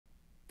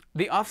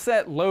The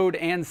offset load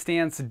and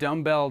stance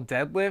dumbbell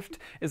deadlift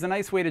is a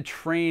nice way to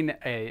train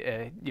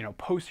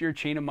posterior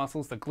chain of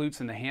muscles, the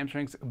glutes and the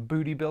hamstrings,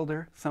 booty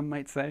builder, some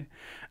might say.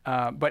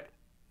 But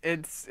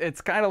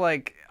it's kind of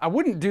like, I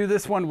wouldn't do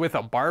this one with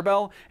a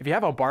barbell. If you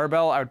have a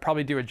barbell, I would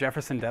probably do a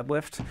Jefferson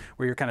deadlift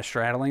where you're kind of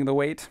straddling the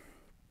weight.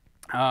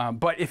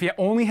 But if you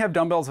only have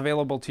dumbbells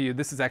available to you,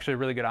 this is actually a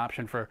really good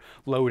option for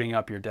loading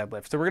up your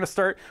deadlift. So we're going to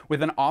start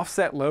with an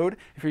offset load.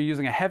 If you're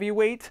using a heavy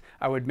weight,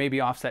 I would maybe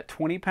offset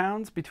 20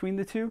 pounds between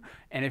the two.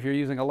 And if you're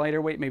using a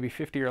lighter weight, maybe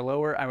 50 or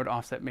lower, I would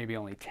offset maybe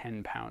only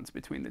 10 pounds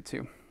between the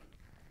two.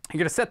 You're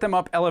going to set them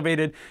up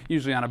elevated,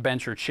 usually on a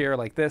bench or chair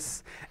like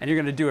this, and you're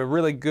going to do a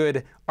really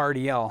good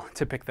RDL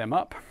to pick them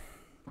up.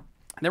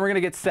 Then we're going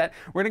to get set.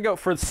 We're going to go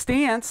for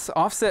stance,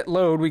 offset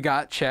load, we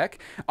got, check.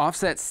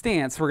 Offset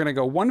stance, we're going to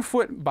go 1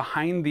 foot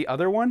behind the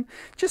other one,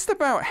 just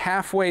about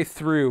halfway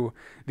through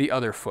the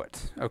other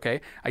foot,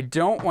 okay?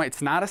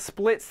 It's not a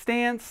split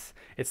stance.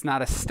 It's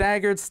not a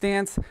staggered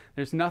stance.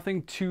 There's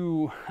nothing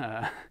too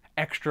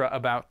extra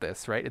about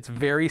this, right? It's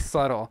very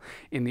subtle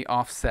in the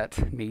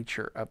offset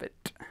nature of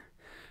it.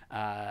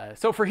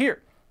 So for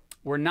here,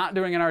 we're not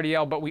doing an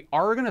RDL, but we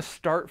are going to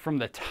start from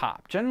the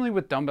top. Generally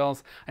with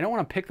dumbbells, I don't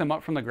want to pick them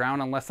up from the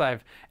ground unless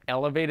I've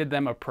elevated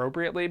them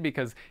appropriately,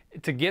 because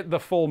to get the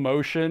full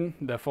motion,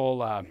 the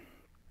full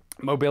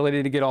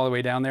mobility to get all the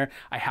way down there,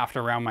 I have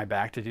to round my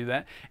back to do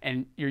that.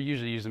 And you're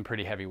usually using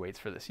pretty heavy weights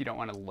for this. You don't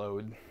want to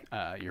load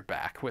your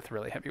back with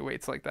really heavy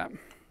weights like that.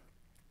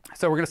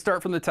 So we're going to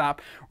start from the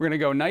top. We're going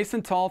to go nice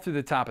and tall through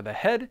the top of the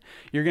head.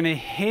 You're going to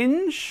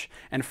hinge.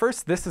 And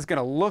first, this is going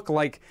to look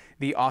like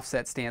the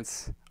offset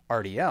stance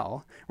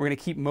RDL. We're going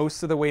to keep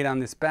most of the weight on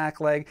this back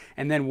leg,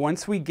 and then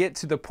once we get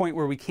to the point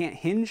where we can't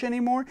hinge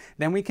anymore,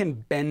 then we can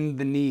bend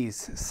the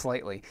knees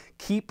slightly.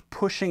 Keep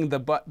pushing the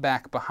butt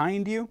back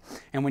behind you,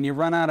 and when you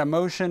run out of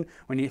motion,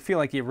 when you feel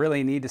like you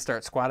really need to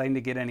start squatting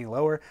to get any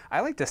lower,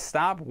 I like to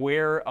stop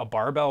where a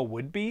barbell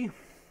would be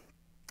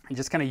and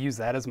just kind of use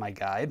that as my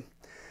guide.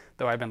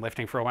 Though I've been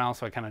lifting for a while,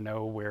 so I kind of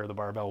know where the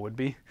barbell would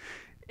be.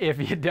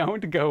 If you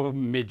don't, go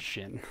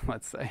mid-shin,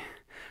 let's say.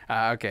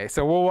 Okay,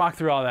 so we'll walk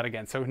through all that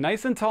again. So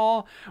nice and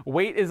tall,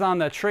 weight is on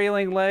the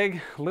trailing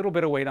leg, a little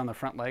bit of weight on the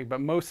front leg, but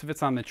most of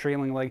it's on the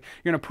trailing leg.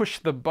 You're gonna push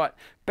the butt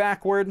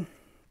backward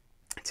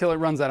until it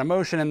runs out of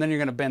motion, and then you're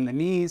gonna bend the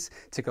knees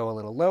to go a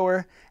little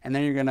lower, and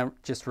then you're gonna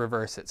just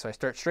reverse it. So I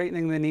start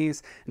straightening the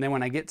knees, and then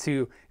when I get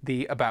to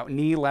the about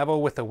knee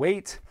level with the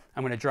weight,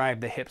 I'm gonna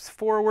drive the hips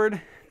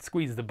forward,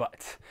 squeeze the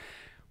butt.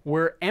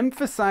 We're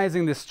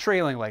emphasizing this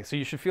trailing leg, so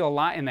you should feel a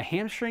lot in the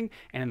hamstring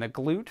and in the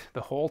glute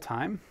the whole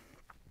time.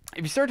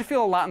 If you start to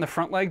feel a lot in the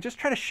front leg, just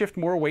try to shift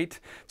more weight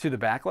to the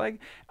back leg.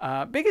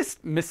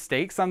 Biggest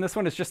mistakes on this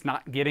one is just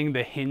not getting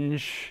the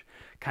hinge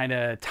kind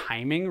of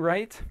timing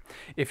right.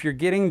 If you're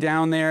getting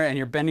down there and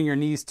you're bending your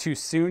knees too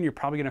soon, you're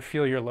probably gonna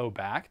feel your low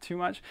back too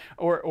much.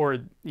 Or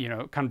you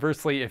know,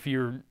 conversely, if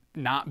you're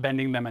not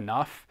bending them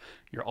enough,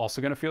 you're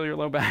also gonna feel your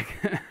low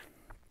back.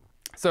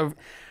 So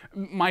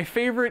my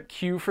favorite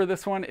cue for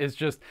this one is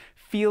just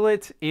feel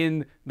it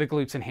in the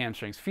glutes and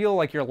hamstrings. Feel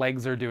like your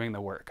legs are doing the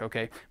work,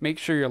 okay? Make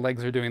sure your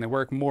legs are doing the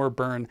work. More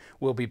burn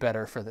will be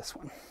better for this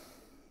one.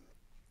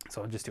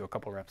 So I'll just do a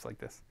couple reps like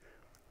this.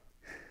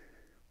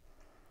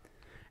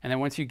 And then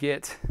once you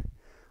get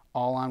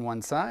all on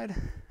one side,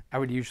 I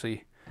would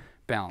usually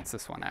balance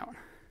this one out.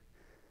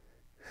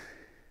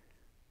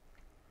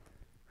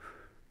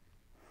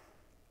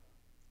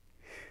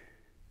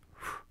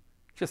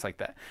 Just like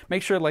that.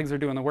 Make sure legs are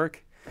doing the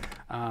work.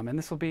 And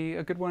this will be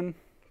a good one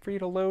for you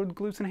to load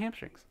glutes and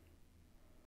hamstrings.